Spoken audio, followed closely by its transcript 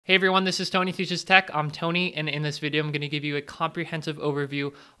Hey everyone, this is Tony Teaches Tech. I'm Tony, and in this video, I'm going to give you a comprehensive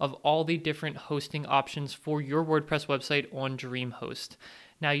overview of all the different hosting options for your WordPress website on DreamHost.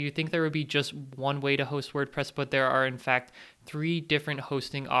 Now, you think there would be just one way to host WordPress, but there are in fact 3 different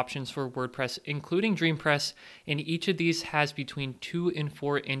hosting options for WordPress, including DreamPress, and each of these has between 2 and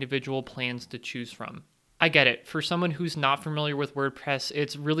 4 individual plans to choose from. I get it. For someone who's not familiar with WordPress,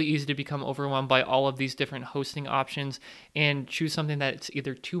 it's really easy to become overwhelmed by all of these different hosting options and choose something that's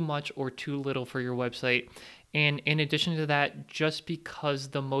either too much or too little for your website. And in addition to that, just because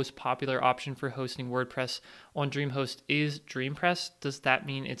the most popular option for hosting WordPress on DreamHost is DreamPress, does that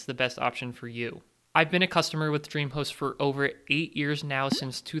mean it's the best option for you? I've been a customer with DreamHost for over 8 years now,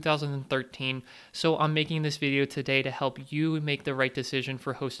 since 2013, so I'm making this video today to help you make the right decision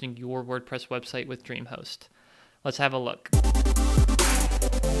for hosting your WordPress website with DreamHost. Let's have a look.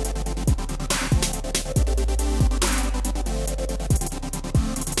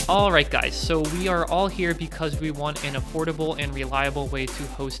 Alright guys, so we are all here because we want an affordable and reliable way to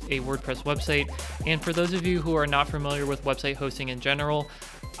host a WordPress website. And for those of you who are not familiar with website hosting in general,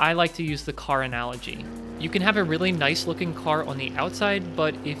 I like to use the car analogy. You can have a really nice looking car on the outside,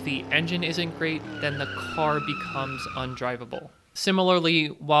 but if the engine isn't great, then the car becomes undrivable. Similarly,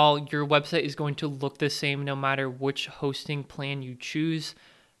 while your website is going to look the same no matter which hosting plan you choose,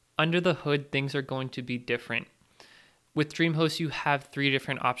 under the hood things are going to be different. With DreamHost, you have 3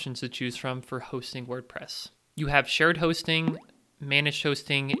 different options to choose from for hosting WordPress. You have shared hosting, managed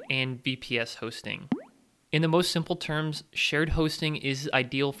hosting, and VPS hosting. In the most simple terms, shared hosting is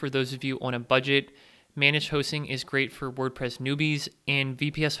ideal for those of you on a budget, managed hosting is great for WordPress newbies, and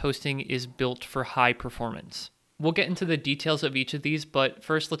VPS hosting is built for high performance. We'll get into the details of each of these, but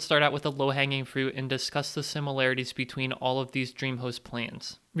first let's start out with the low-hanging fruit and discuss the similarities between all of these DreamHost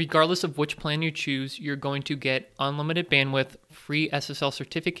plans. Regardless of which plan you choose, you're going to get unlimited bandwidth, free SSL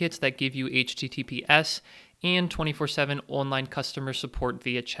certificates that give you HTTPS, and 24/7 online customer support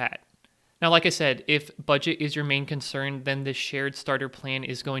via chat. Now, like I said, if budget is your main concern, then the shared starter plan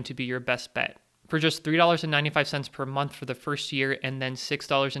is going to be your best bet. For just $3.95 per month for the first year and then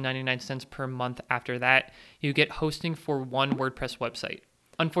 $6.99 per month after that, you get hosting for one WordPress website.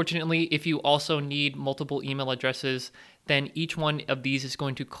 Unfortunately, if you also need multiple email addresses, then each one of these is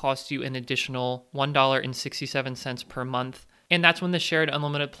going to cost you an additional $1.67 per month. And that's when the shared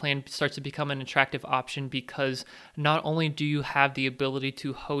unlimited plan starts to become an attractive option, because not only do you have the ability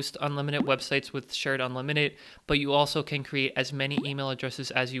to host unlimited websites with shared unlimited, but you also can create as many email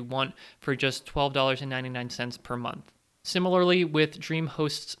addresses as you want for just $12.99 per month. Similarly, with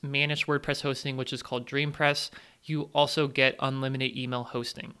DreamHost's managed WordPress hosting, which is called DreamPress, you also get unlimited email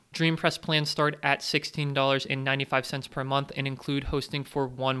hosting. DreamPress plans start at $16.95 per month and include hosting for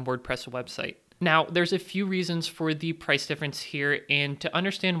one WordPress website. Now, there's a few reasons for the price difference here, and to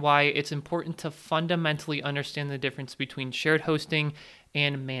understand why, it's important to fundamentally understand the difference between shared hosting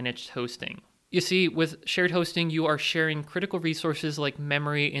and managed hosting. You see, with shared hosting, you are sharing critical resources like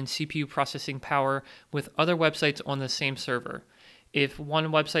memory and CPU processing power with other websites on the same server. If one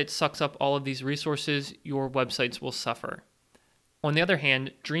website sucks up all of these resources, your websites will suffer. On the other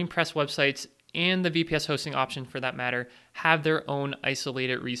hand, DreamPress websites, and the VPS hosting option for that matter, have their own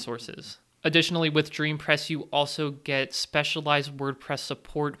isolated resources. Additionally, with DreamPress, you also get specialized WordPress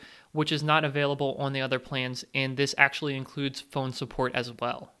support, which is not available on the other plans, and this actually includes phone support as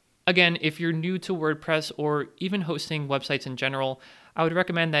well. Again, if you're new to WordPress or even hosting websites in general, I would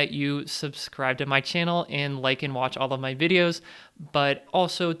recommend that you subscribe to my channel and like and watch all of my videos, but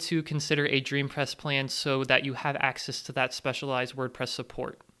also to consider a DreamPress plan so that you have access to that specialized WordPress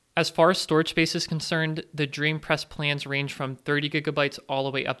support. As far as storage space is concerned, the DreamPress plans range from 30 gigabytes all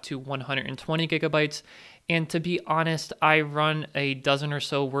the way up to 120 gigabytes. And to be honest, I run a dozen or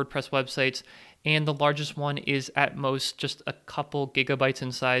so WordPress websites, and the largest one is at most just a couple gigabytes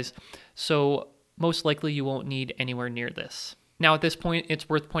in size. So most likely you won't need anywhere near this. Now at this point, it's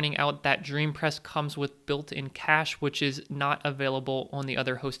worth pointing out that DreamPress comes with built-in cache, which is not available on the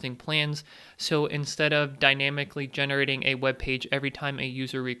other hosting plans. So instead of dynamically generating a web page every time a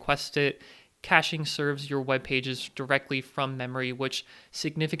user requests it, caching serves your web pages directly from memory, which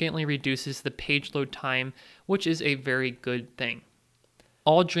significantly reduces the page load time, which is a very good thing.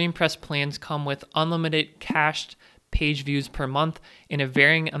 All DreamPress plans come with unlimited cached page views per month and a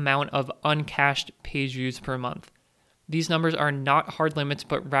varying amount of uncached page views per month. These numbers are not hard limits,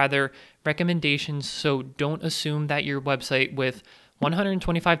 but rather recommendations, so don't assume that your website with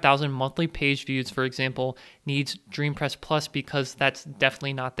 125,000 monthly page views, for example, needs DreamPress Plus, because that's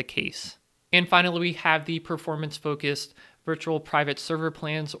definitely not the case. And finally, we have the performance-focused virtual private server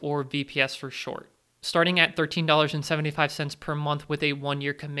plans, or VPS for short. Starting at $13.75 per month with a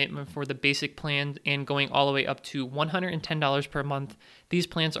 1-year commitment for the basic plan and going all the way up to $110 per month, these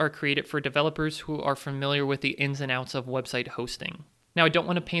plans are created for developers who are familiar with the ins and outs of website hosting. Now, I don't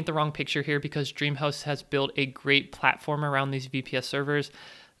want to paint the wrong picture here because DreamHost has built a great platform around these VPS servers,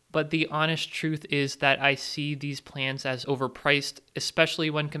 but the honest truth is that I see these plans as overpriced,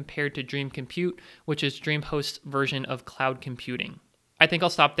 especially when compared to DreamCompute, which is DreamHost's version of cloud computing. I think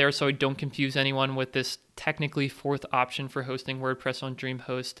I'll stop there so I don't confuse anyone with this technically fourth option for hosting WordPress on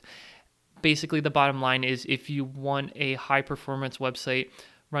DreamHost. Basically, the bottom line is if you want a high performance website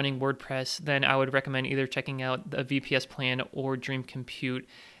running WordPress, then I would recommend either checking out the VPS plan or DreamCompute,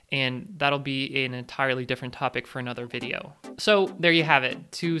 and that'll be an entirely different topic for another video. So there you have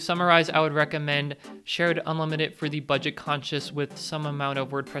it. To summarize, I would recommend Shared Unlimited for the budget conscious with some amount of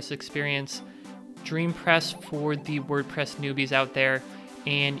WordPress experience, DreamPress for the WordPress newbies out there,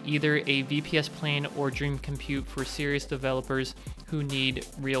 and either a VPS plan or DreamCompute for serious developers who need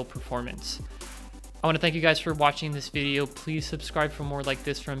real performance. I want to thank you guys for watching this video. Please subscribe for more like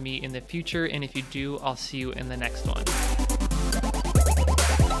this from me in the future, and if you do, I'll see you in the next one.